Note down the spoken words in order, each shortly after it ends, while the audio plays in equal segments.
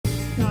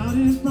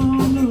Started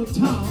from the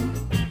top,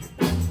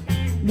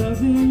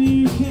 nothing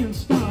you can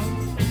stop.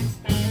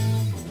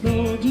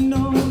 Lord, you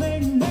know they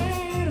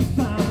made a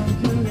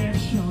fine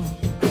connection.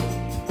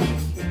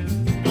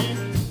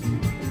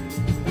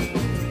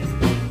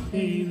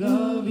 They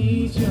love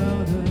each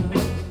other.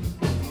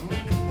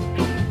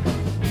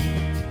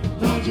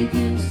 Lord, you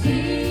can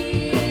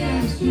see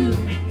it's true.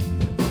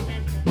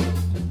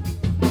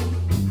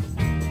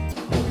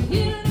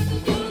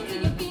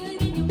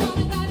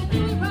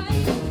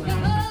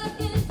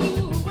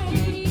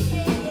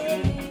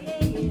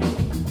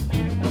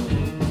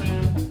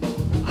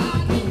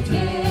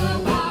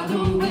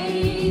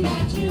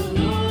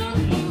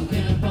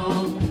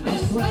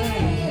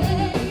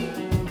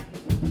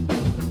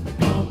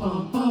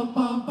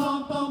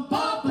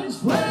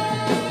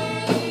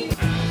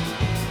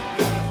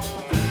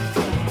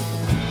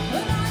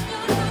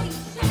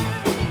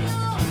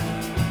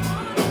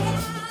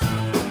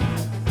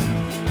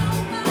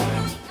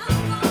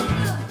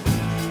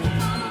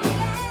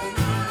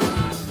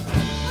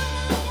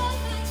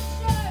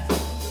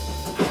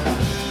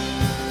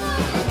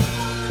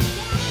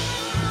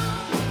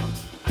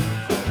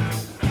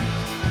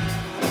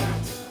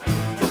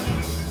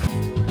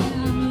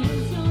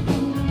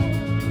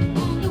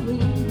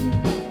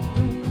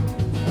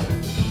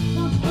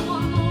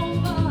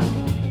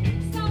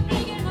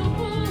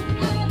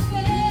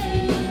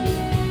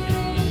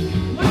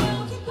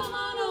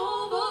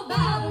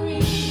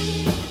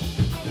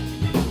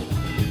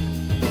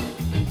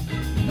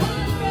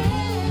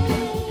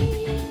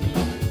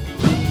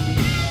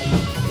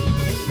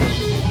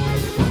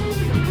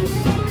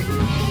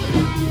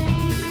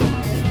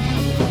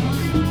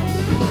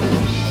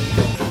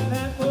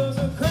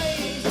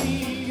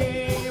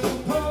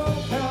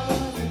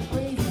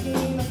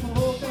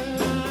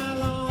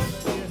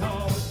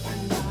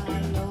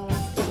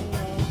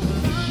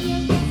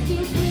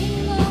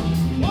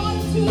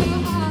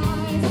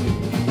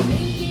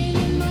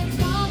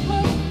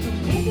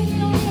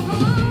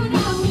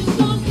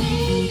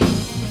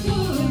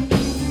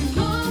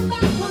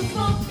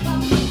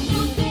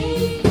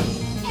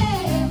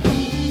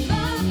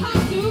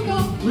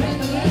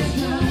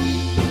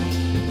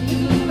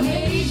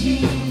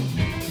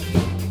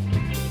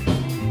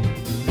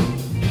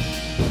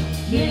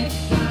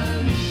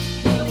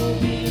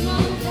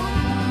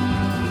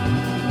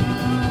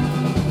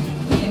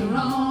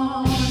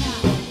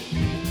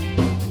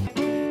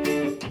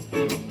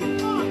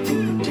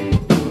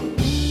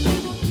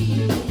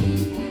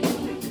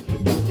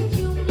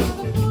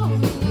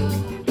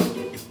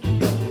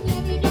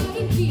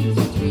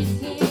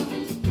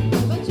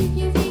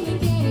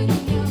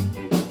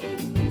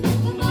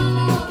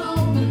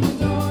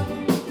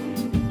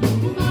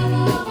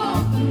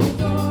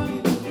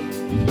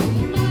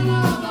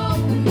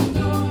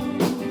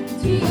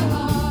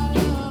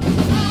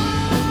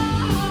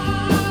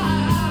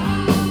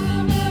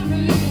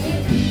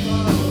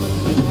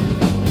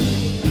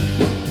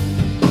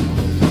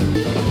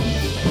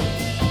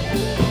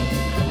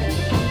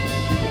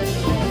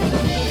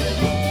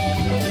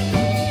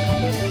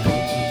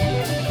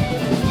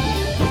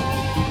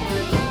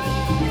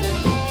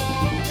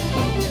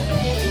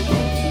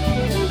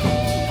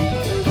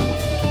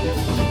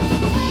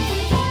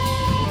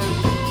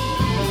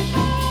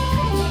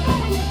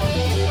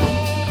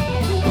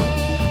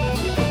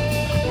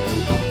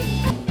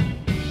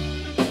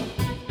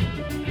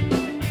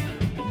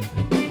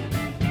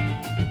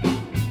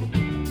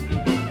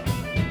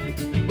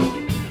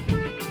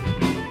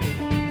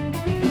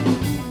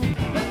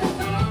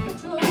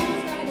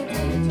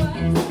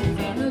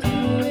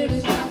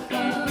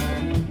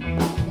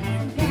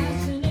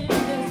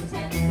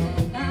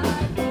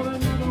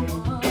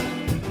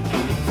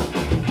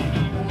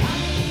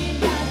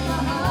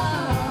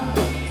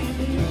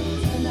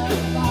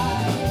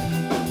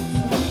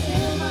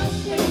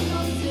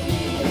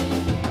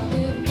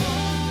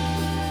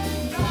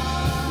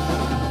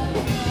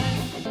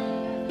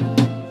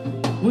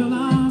 Well,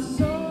 I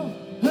saw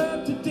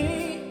her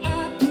today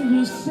at the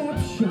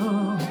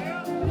reception,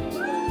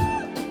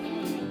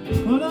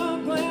 with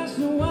a glass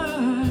of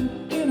wine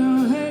in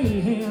her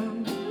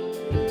hand,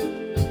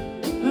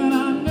 and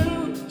I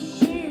knew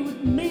she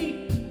would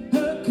meet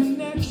her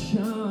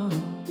connection.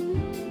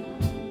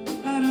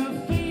 At her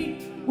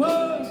feet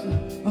was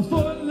a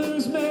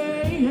footloose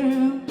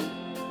man.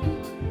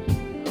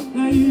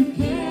 Now you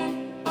can't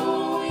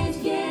always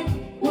get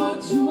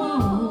what you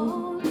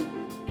want.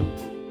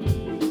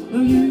 No,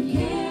 you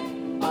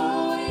can't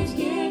always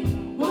get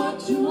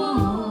what you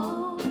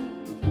want.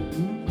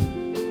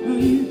 No,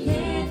 you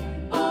can't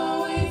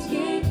always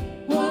get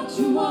what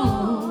you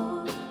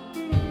want.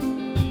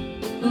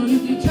 But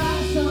if you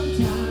try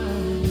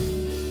sometime,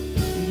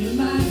 you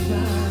might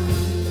find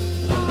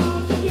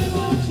oh, to get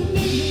what you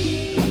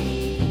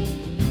need.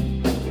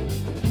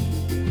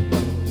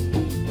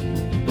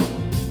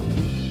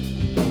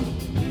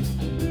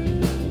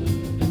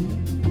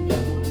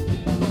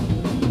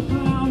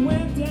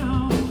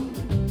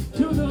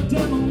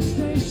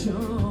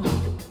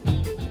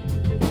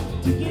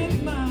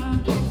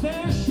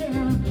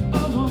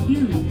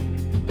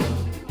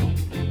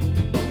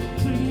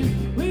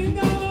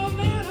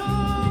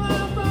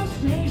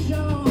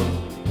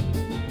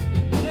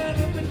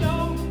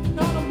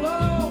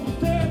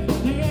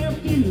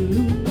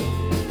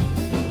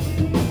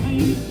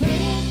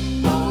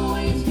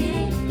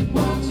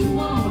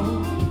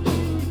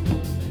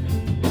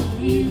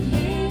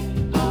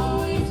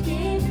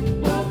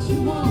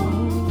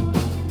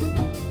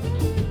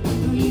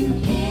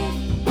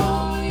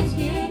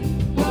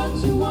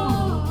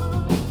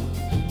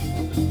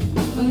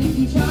 if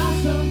you try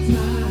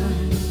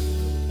sometime,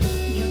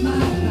 you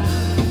might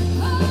find,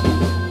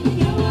 oh, you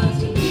get what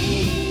you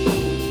need.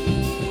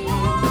 Oh,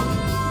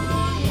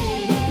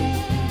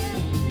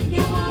 yeah, you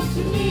get what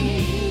you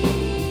need.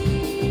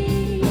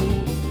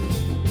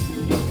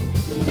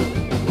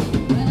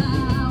 When I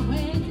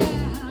went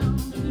down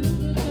to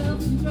the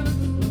Chelsea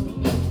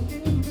drugstore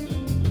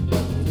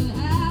to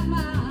have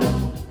my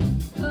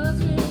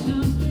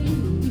prescription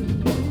filled,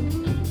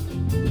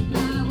 I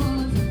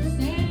was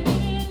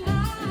standing in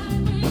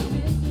line with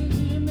Mr.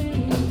 Jimmy,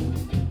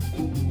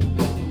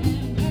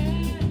 and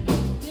man,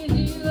 did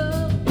he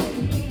love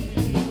me.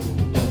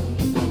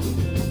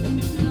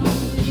 So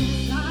we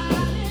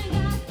decided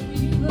that we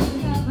would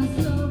have a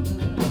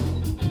soda,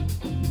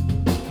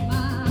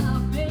 my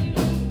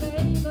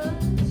favorite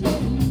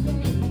cherry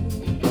red.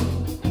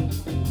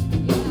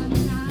 Yeah,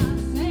 and I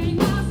sang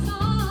my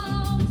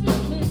song to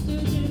Mr.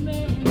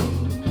 Jimmy,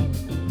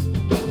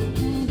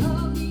 and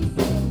all he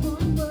said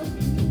one word,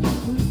 that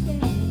was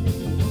dead.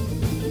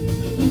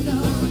 You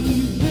know you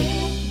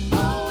can't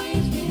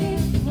always get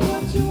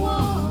what you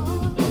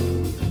want.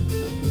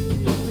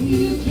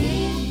 You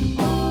can't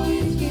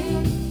always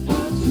get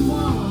what you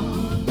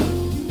want.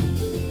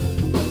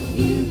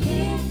 You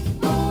can't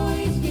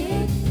always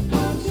get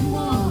what you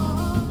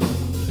want.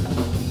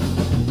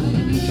 But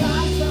if you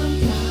try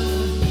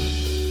sometime,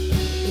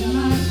 you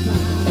might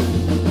find,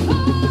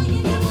 oh, you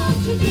get what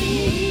you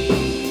need.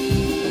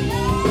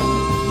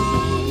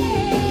 Oh,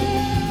 yeah,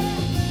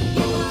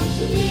 get what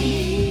you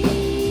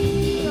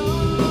need. Oh,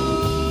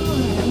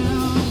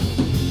 yeah.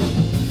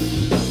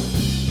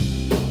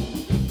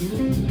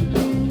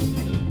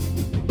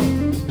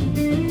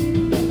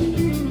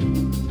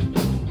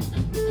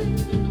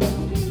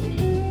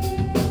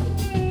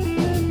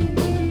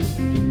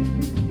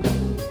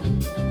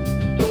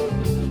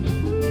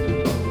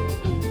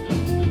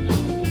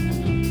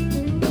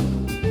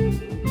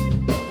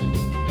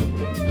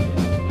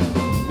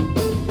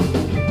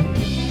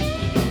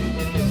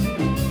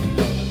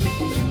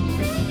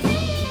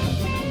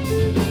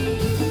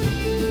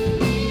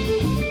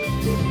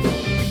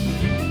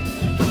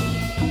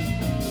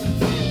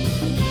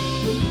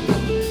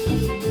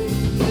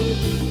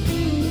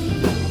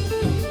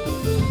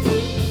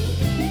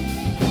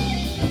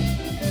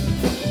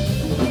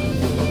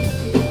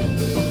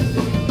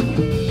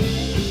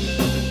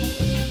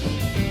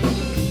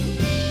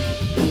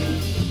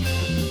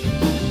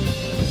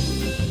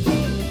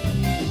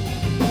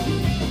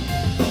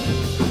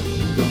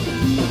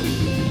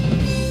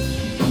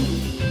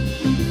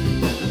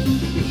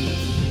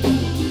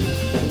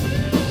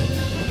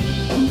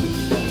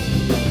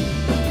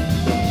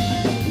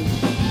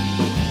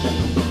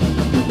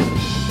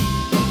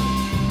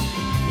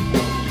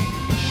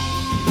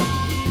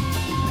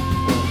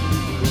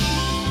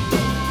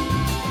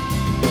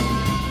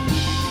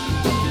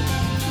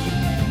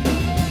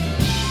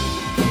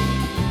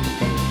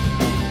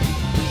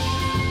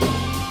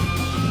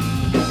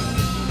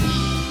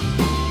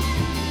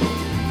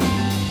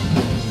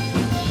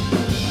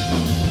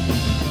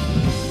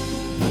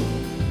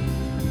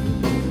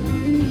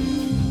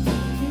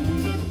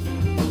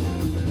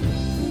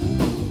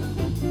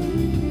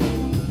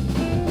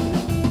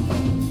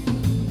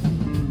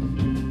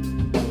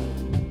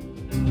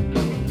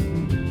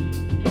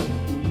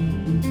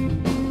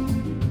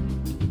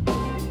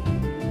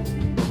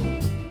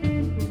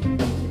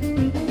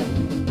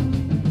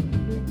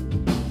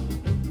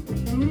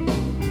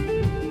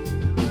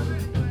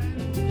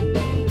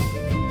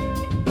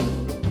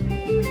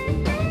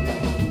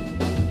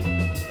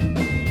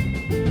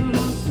 When I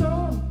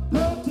saw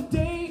her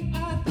today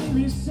at the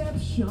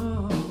reception,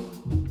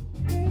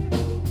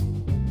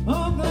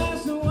 a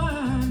glass of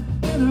wine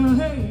in her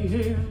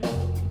hand.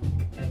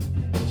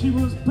 She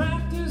was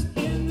practiced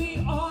in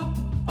the art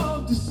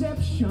of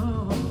deception.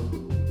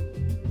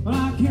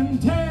 I can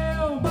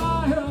tell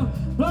by her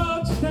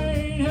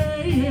bloodstained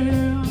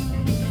hair.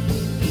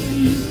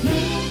 You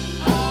can't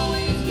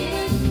always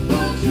get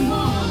what you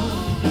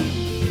want.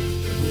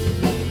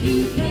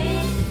 You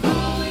can't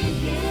always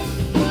get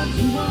what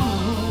you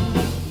want.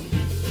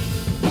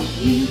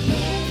 You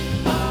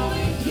can't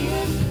always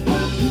get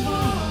what you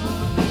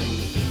want.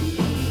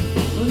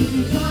 But if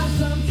you try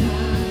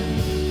sometime,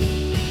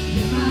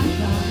 you might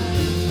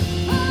find,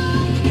 oh,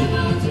 you get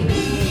what you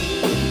need.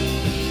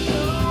 Oh,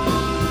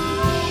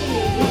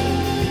 yeah,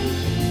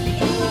 you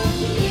get what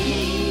you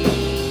need.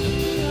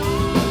 Oh,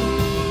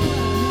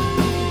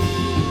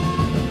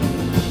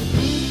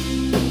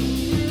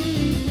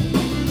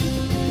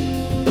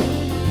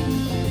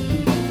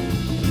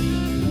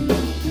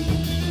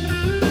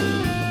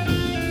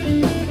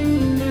 yeah.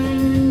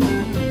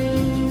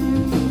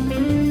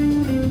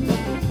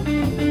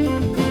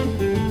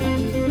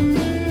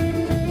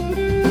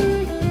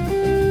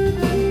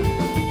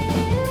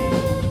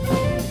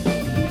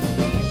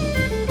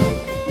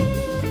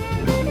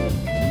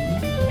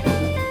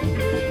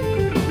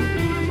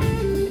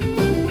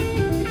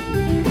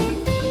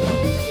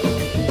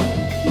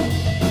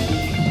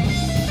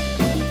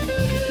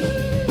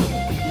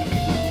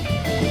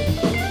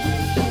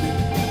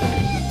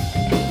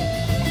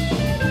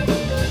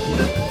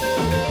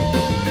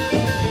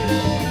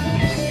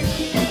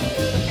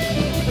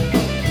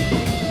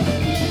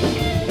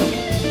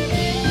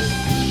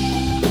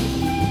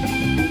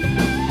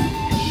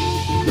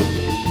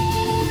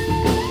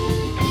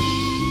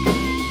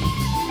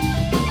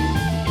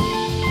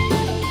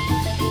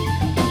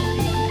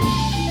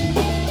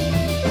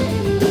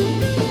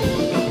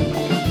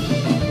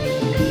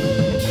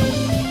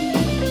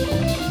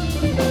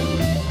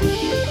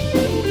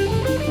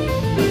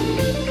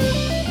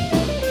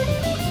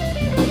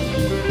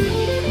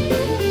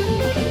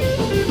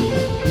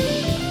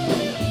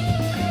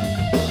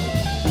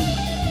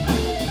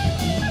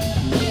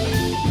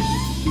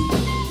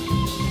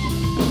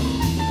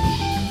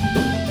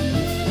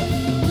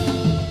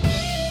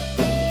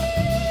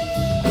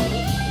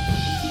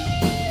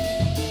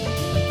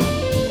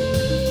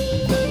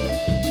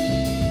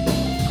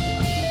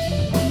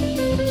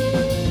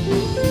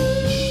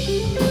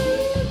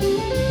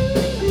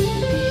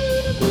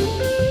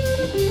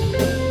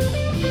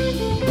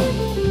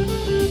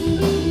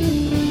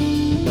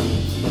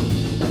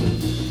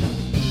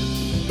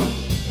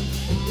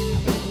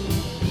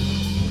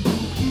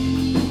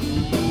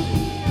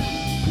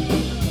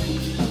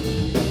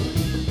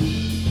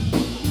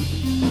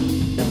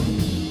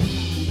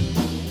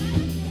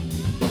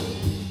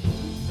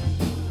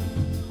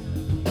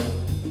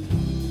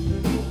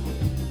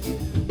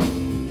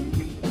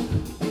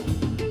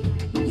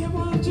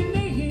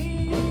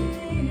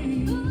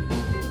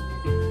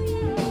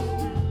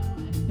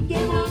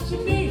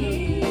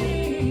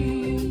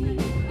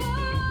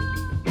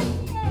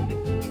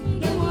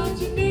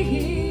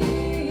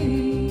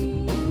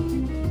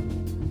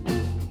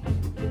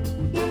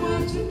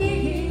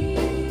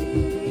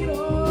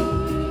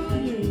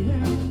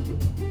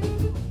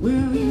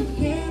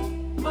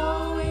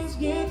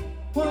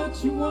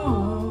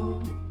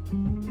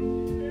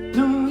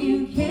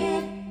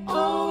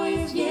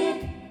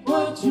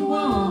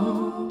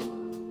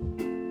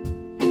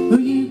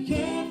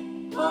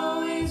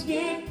 always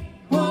get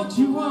what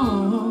you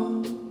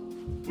want,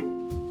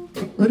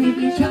 but if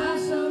you try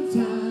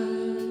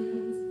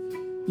sometimes,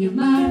 you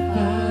might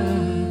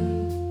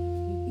find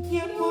you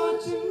get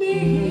what you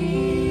need.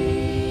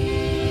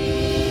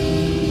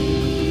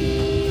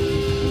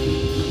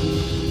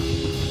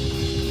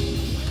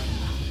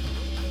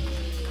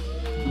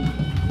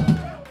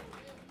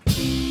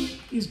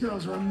 These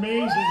girls are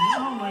amazing.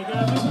 Oh my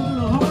God, listen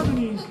to the